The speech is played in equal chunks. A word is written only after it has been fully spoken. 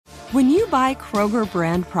When you buy Kroger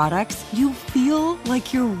brand products, you feel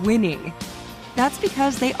like you're winning. That's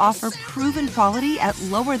because they offer proven quality at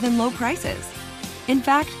lower than low prices. In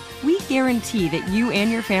fact, we guarantee that you and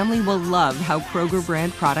your family will love how Kroger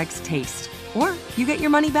brand products taste, or you get your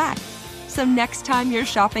money back. So next time you're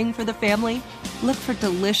shopping for the family, look for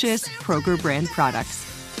delicious Kroger brand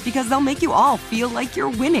products, because they'll make you all feel like you're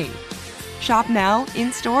winning. Shop now,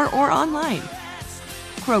 in-store, or online.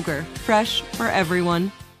 Kroger, fresh for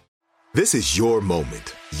everyone. This is your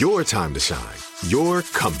moment, your time to shine, your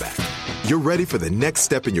comeback. You're ready for the next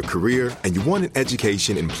step in your career, and you want an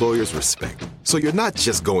education employers respect. So you're not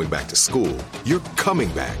just going back to school, you're coming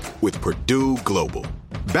back with Purdue Global.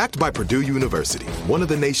 Backed by Purdue University, one of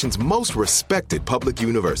the nation's most respected public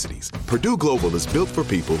universities, Purdue Global is built for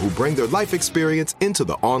people who bring their life experience into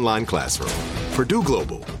the online classroom. Purdue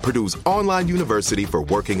Global, Purdue's online university for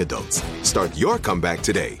working adults. Start your comeback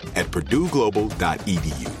today at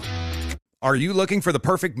purdueglobal.edu. Are you looking for the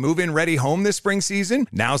perfect move-in ready home this spring season?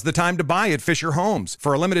 Now's the time to buy at Fisher Homes.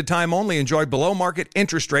 For a limited time only, enjoy below-market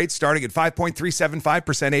interest rates starting at 5.375%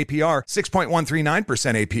 APR,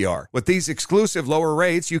 6.139% APR. With these exclusive lower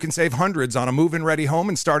rates, you can save hundreds on a move-in ready home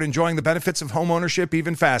and start enjoying the benefits of home ownership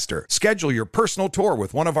even faster. Schedule your personal tour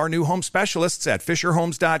with one of our new home specialists at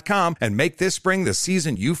FisherHomes.com and make this spring the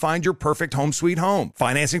season you find your perfect home sweet home.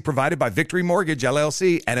 Financing provided by Victory Mortgage,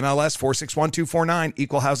 LLC, NMLS 461249,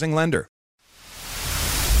 Equal Housing Lender.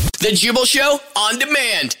 The Jubal Show on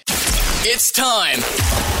demand. It's time.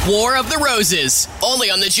 War of the Roses,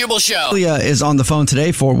 only on The Jubal Show. Julia is on the phone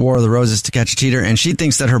today for War of the Roses to catch a cheater, and she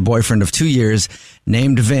thinks that her boyfriend of 2 years,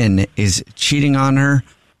 named Vin, is cheating on her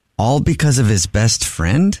all because of his best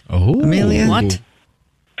friend. Oh, Amelia? What?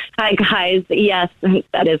 Hi, guys. Yes,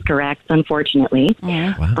 that is correct, unfortunately.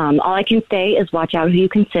 Yeah. Wow. All I can say is watch out who you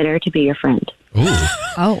consider to be your friend. Ooh.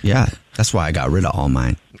 Oh. Yeah, that's why I got rid of all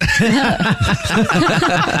mine.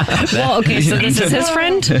 Well, okay, so this is his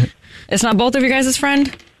friend? It's not both of you guys'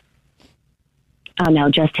 friend? No,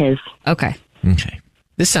 just his. Okay. Okay.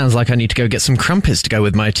 This sounds like I need to go get some crumpets to go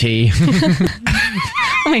with my tea.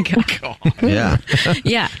 Oh, my God. Yeah.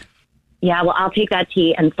 Yeah. Yeah, well, I'll take that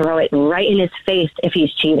tea and throw it right in his face if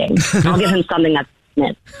he's cheating. I'll give him something that's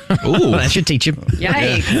it. Ooh, that should teach him.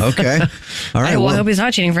 Yikes. Okay. All right. Well, I hope he's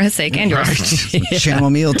not cheating for his sake and yours.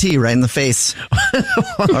 Chamomile tea right in the face.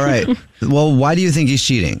 All right. Well, why do you think he's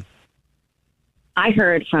cheating? I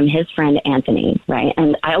heard from his friend Anthony, right?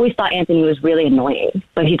 And I always thought Anthony was really annoying,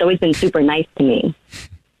 but he's always been super nice to me.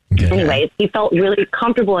 Okay. Anyways, he felt really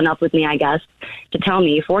comfortable enough with me, I guess, to tell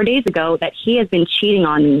me 4 days ago that he has been cheating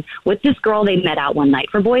on me with this girl they met out one night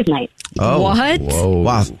for boys' night. Oh. What? Whoa.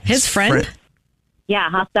 Wow. His friend? Yeah,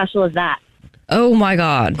 how special is that? Oh, my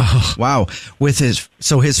God. Wow.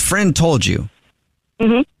 So his friend told you.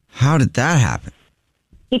 Mm-hmm. How did that happen?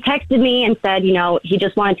 He texted me and said, he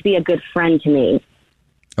just wanted to be a good friend to me.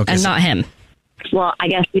 Okay. And not him. Well, I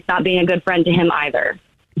guess he's not being a good friend to him either.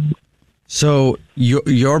 So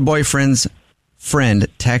your boyfriend's friend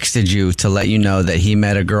texted you to let you know that he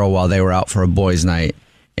met a girl while they were out for a boys' night,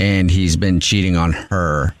 and he's been cheating on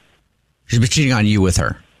her. He's been cheating on you with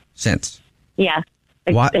her since. Yeah,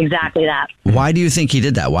 exactly that. Why do you think he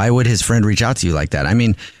did that? Why would his friend reach out to you like that? I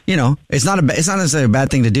mean, it's not necessarily a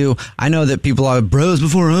bad thing to do. I know that people are bros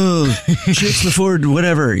before chicks before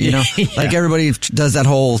whatever. Like everybody does that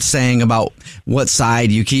whole saying about what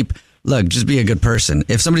side you keep. Look, just be a good person.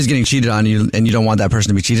 If somebody's getting cheated on you and you don't want that person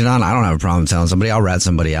to be cheated on, I don't have a problem telling somebody. I'll rat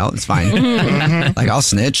somebody out. It's fine. Like, I'll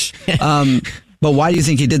snitch. But why do you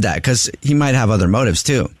think he did that? Because he might have other motives,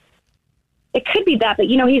 too. It could be that, but,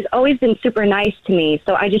 he's always been super nice to me.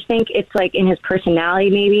 So I just think it's, like, in his personality,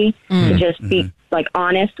 maybe, to just be, like,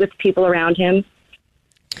 honest with people around him.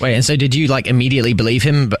 Wait, and so did you, like, immediately believe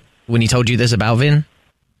him when he told you this about Vin?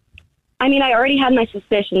 I mean, I already had my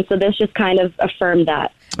suspicions, so this just kind of affirmed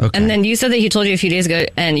that. Okay. And then you said that he told you a few days ago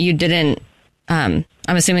and you didn't, I'm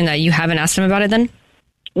assuming that you haven't asked him about it then?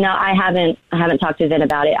 No, I haven't talked to Vin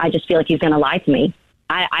about it. I just feel like he's going to lie to me.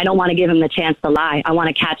 I don't want to give him the chance to lie. I want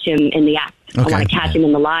to catch him in the act. Okay. I want to catch him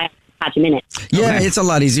in the lie, catch him in it. Yeah, It's a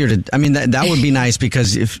lot easier to. I mean, that would be nice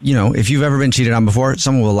because if you've ever been cheated on before,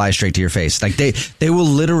 someone will lie straight to your face. Like they will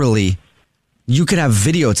literally. You could have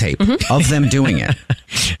videotape of them doing it.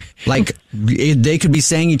 Like they could be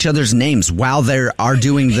saying each other's names while they are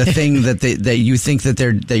doing the thing that you think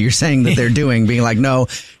that you're saying that they're doing, being like, no,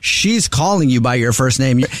 she's calling you by your first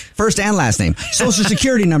name, first and last name, social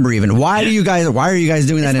security number even. Why are you guys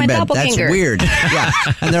doing that in bed? That's weird. Yeah.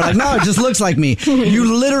 And they're like, no, it just looks like me.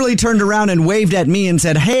 You literally turned around and waved at me and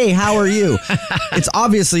said, hey, how are you? It's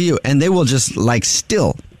obviously you. And they will just like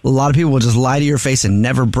still a lot of people will just lie to your face and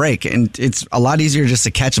never break. And it's a lot easier just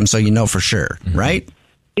to catch them so you know for sure, right?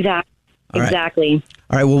 Exactly. All right. Exactly.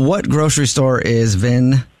 All right. Well, what grocery store is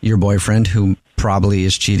Vin, your boyfriend, who probably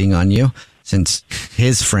is cheating on you since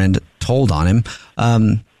his friend told on him?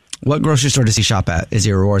 What grocery store does he shop at? Is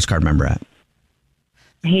he a rewards card member at?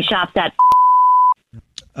 He shops at.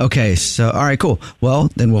 Okay. So, all right, cool. Well,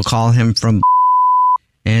 then we'll call him from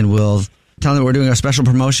and we'll tell him we're doing a special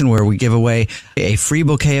promotion where we give away a free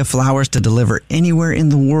bouquet of flowers to deliver anywhere in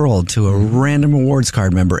the world to a random rewards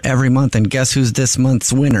card member every month. And guess who's this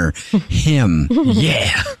month's winner? Him.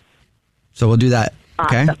 Yeah. So we'll do that.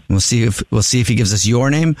 Okay. Awesome. We'll see if he gives us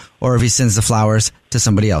your name or if he sends the flowers to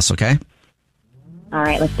somebody else. Okay. All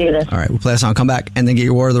right, let's do this. All right. We'll play a song, come back, and then get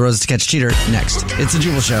your War of the Roses to catch a cheater next. It's the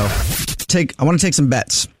Jubal Show. I want to take some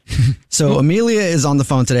bets. So Amelia is on the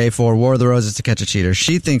phone today for War of the Roses to catch a cheater.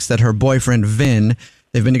 She thinks that her boyfriend, Vin,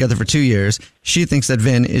 they've been together for 2 years. She thinks that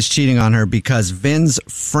Vin is cheating on her because Vin's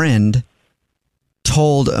friend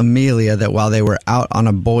told Amelia that while they were out on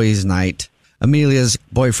a boys' night, Amelia's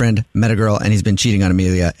boyfriend met a girl and he's been cheating on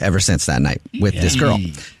Amelia ever since that night with this girl.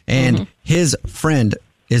 And his friend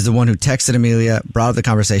is the one who texted Amelia, brought up the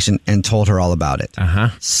conversation, and told her all about it.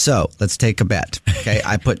 So let's take a bet. Okay,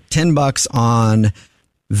 I put $10 on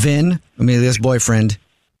Vin, Amelia's boyfriend,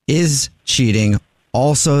 is cheating.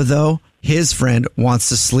 Also, though, his friend wants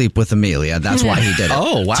to sleep with Amelia. That's why he did it.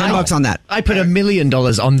 Oh, wow. $10 on that. I put $1 million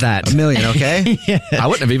on that. $1 million, okay? I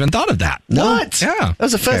wouldn't have even thought of that. No? What? Yeah. That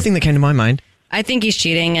was the first thing that came to my mind. I think he's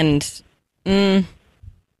cheating, and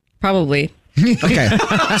probably. Okay,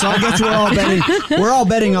 so I guess we're all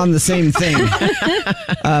betting on the same thing.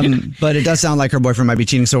 But it does sound like her boyfriend might be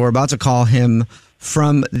cheating, so we're about to call him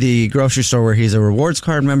from the grocery store where he's a rewards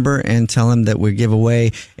card member and tell him that we give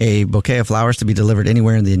away a bouquet of flowers to be delivered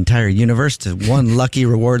anywhere in the entire universe to one lucky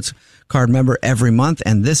rewards card member every month.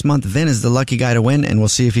 And this month, Vin is the lucky guy to win, and we'll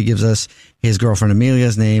see if he gives us his girlfriend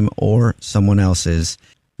Amelia's name or someone else's.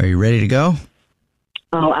 Are you ready to go?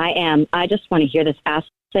 Oh, I am. I just want to hear this ass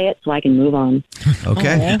say it so I can move on.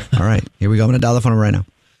 Okay. All right. Here we go. I'm going to dial the phone number right now.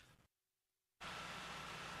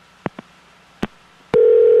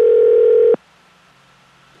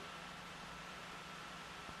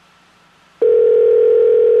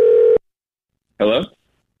 Hello?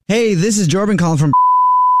 Hey, this is Jordan calling from.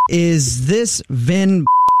 Is this Vin?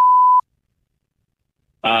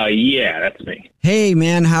 Yeah, that's me. Hey,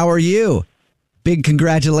 man, how are you? Big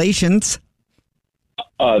congratulations.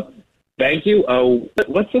 Thank you.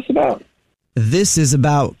 What's this about? This is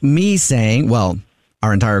about me saying, well,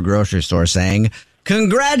 our entire grocery store saying,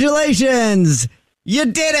 congratulations! You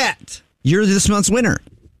did it! You're this month's winner.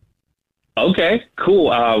 Okay, cool.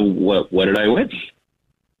 What did I win?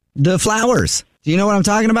 The flowers. Do you know what I'm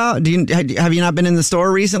talking about? Have you not been in the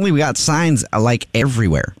store recently? We got signs like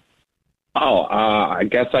everywhere. Oh, I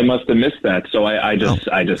guess I must have missed that. So I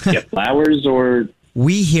just get flowers, or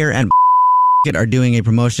we here at are doing a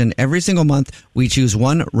promotion every single month. We choose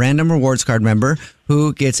one random rewards card member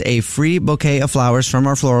who gets a free bouquet of flowers from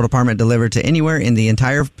our floral department delivered to anywhere in the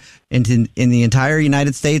entire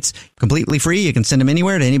United States, completely free. You can send them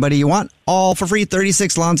anywhere to anybody you want, all for free.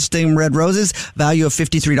 36 lawn steam red roses, value of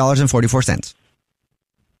 $53.44.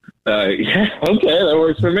 Yeah, okay, that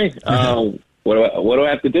works for me. What do I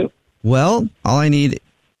have to do? Well, all I need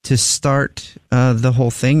to start the whole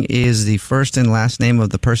thing is the first and last name of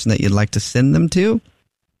the person that you'd like to send them to.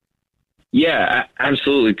 Yeah,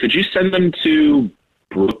 absolutely. Could you send them to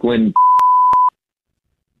Brooklyn?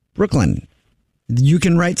 Brooklyn. You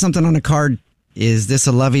can write something on a card. Is this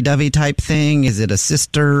a lovey-dovey type thing? Is it a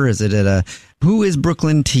sister? Is it a... Who is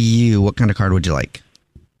Brooklyn to you? What kind of card would you like?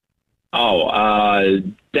 Oh,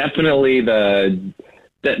 definitely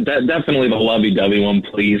definitely the lovey-dovey one,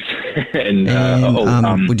 please.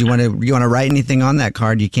 Would you want to write anything on that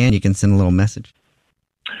card? You can send a little message.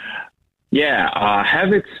 Yeah,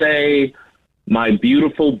 have it say, my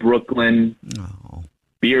beautiful Brooklyn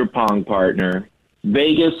beer pong partner,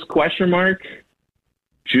 Vegas, ?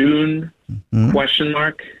 June, ?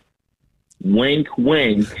 Wink,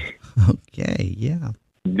 wink. Okay, yeah.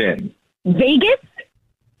 Vin. Vegas?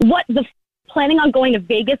 What? Planning on going to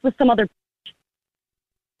Vegas with some other...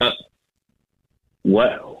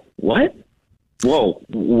 What? Whoa,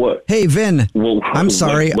 what? Hey, Vin. Whoa, I'm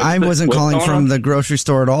sorry. I wasn't calling from the grocery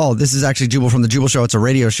store at all. This is actually Jubal from The Jubal Show. It's a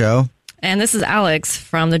radio show. And this is Alex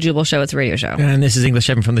from The Jubal Show. It's a radio show. And this is English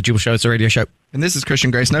Evan from The Jubal Show. It's a radio show. And this is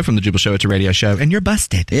Christian Gray Snow from The Jubal Show. It's a radio show. And you're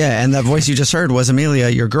busted. Yeah, and that voice you just heard was Amelia,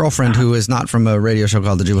 your girlfriend, who is not from a radio show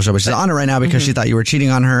called The Jubal Show, but she's on it right now because she thought you were cheating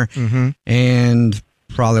on her and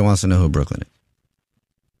probably wants to know who Brooklyn is.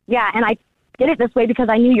 Yeah, and I did it this way because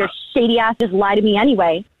I knew your shady ass just lied to me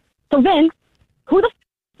anyway. So Vin, who the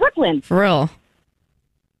Brooklyn? For real.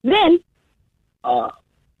 Vin,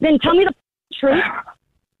 Vin, tell me the truth.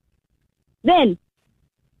 Vin.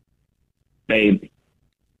 Babe,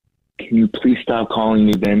 can you please stop calling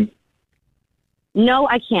me Ben? No,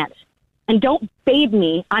 I can't. And don't babe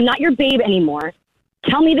me. I'm not your babe anymore.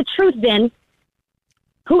 Tell me the truth, Vin.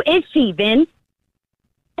 Who is she, Vin?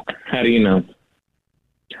 How do you know?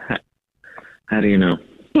 How do you know?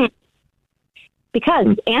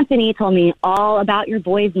 Because Anthony told me all about your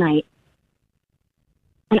boys' night.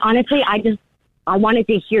 And honestly, I wanted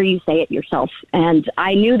to hear you say it yourself. And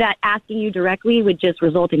I knew that asking you directly would just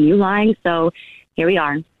result in you lying. So here we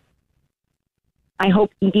are. I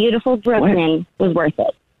hope beautiful Brooklyn was worth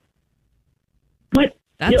it. What?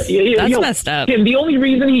 That's messed up. Tim, the only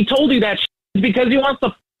reason he told you that is because he wants to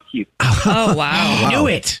f*** you. Oh, wow. I knew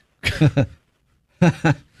it. Get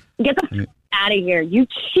the out of here. You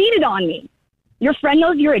cheated on me. Your friend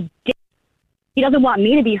knows you're a dick. He doesn't want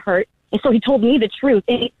me to be hurt. And so he told me the truth,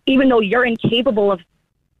 even though you're incapable of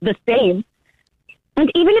the same.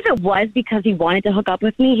 And even if it was because he wanted to hook up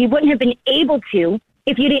with me, he wouldn't have been able to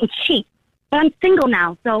if you didn't cheat. But I'm single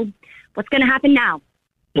now, so what's going to happen now?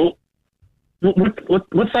 Well,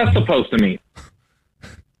 what's that supposed to mean?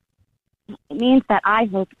 It means that I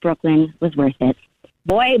hope Brooklyn was worth it.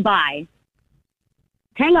 Boy, bye.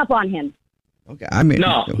 Hang up on him. Okay, I mean...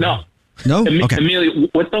 No. Okay. Amelia,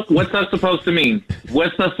 what's that supposed to mean?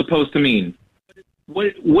 What's that supposed to mean?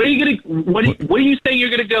 What are you gonna? What are you saying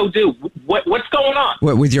you're gonna go do? What's going on?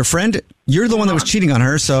 What, with your friend? You're the one that was cheating on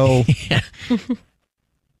her, so...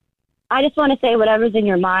 I just want to say whatever's in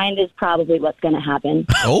your mind is probably what's going to happen.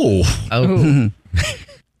 Oh.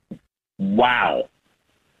 Wow.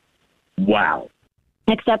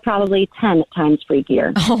 Except probably 10 times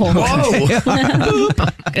freakier.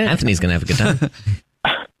 Anthony's going to have a good time.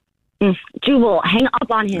 Jubal, hang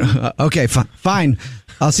up on him. Okay, fine.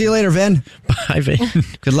 I'll see you later, Vin. Bye, Vin.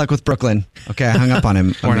 Good luck with Brooklyn. Okay, I hung up on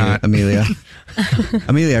him. Or not. Amelia.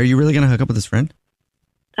 Amelia, are you really going to hook up with his friend?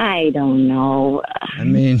 I don't know. I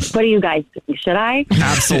mean... What do you guys think? Should I?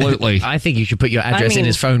 Absolutely. I think you should put your address in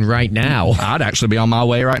his phone right now. I'd actually be on my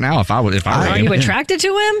way right now if I were Are you attracted to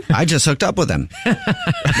him? I just hooked up with him.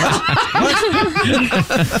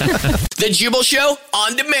 The Jubal Show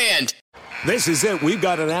on demand. This is it. We've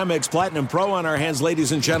got an Amex Platinum Pro on our hands,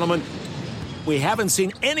 ladies and gentlemen. We haven't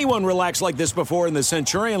seen anyone relax like this before in the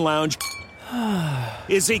Centurion Lounge.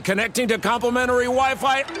 Is he connecting to complimentary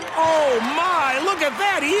Wi-Fi? Oh, my! Look at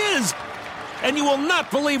that! He is! And you will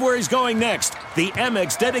not believe where he's going next. The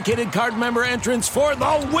Amex dedicated card member entrance for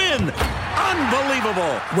the win!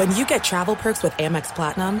 Unbelievable! When you get travel perks with Amex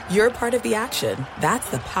Platinum, you're part of the action. That's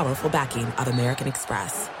the powerful backing of American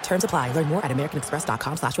Express. Terms apply. Learn more at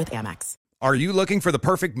americanexpress.com/withAmex. Are you looking for the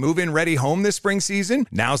perfect move-in ready home this spring season?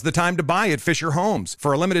 Now's the time to buy at Fisher Homes.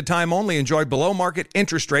 For a limited time only, enjoy below-market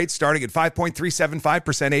interest rates starting at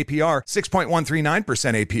 5.375% APR,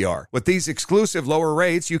 6.139% APR. With these exclusive lower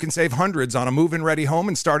rates, you can save hundreds on a move-in ready home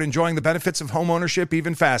and start enjoying the benefits of homeownership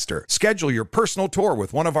even faster. Schedule your personal tour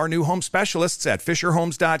with one of our new home specialists at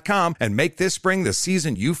FisherHomes.com and make this spring the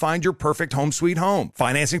season you find your perfect home sweet home.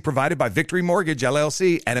 Financing provided by Victory Mortgage,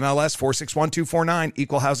 LLC, NMLS 461249,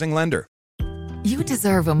 Equal Housing Lender. You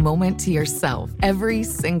deserve a moment to yourself every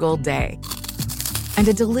single day. And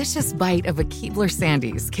a delicious bite of a Keebler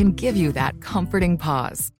Sandies can give you that comforting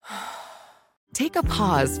pause. Take a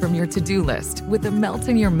pause from your to-do list with the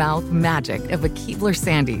melt-in-your-mouth magic of a Keebler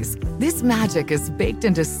Sandies. This magic is baked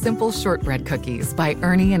into simple shortbread cookies by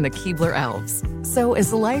Ernie and the Keebler Elves. So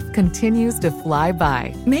as life continues to fly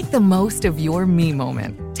by, make the most of your me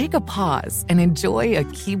moment. Take a pause and enjoy a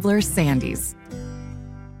Keebler Sandies.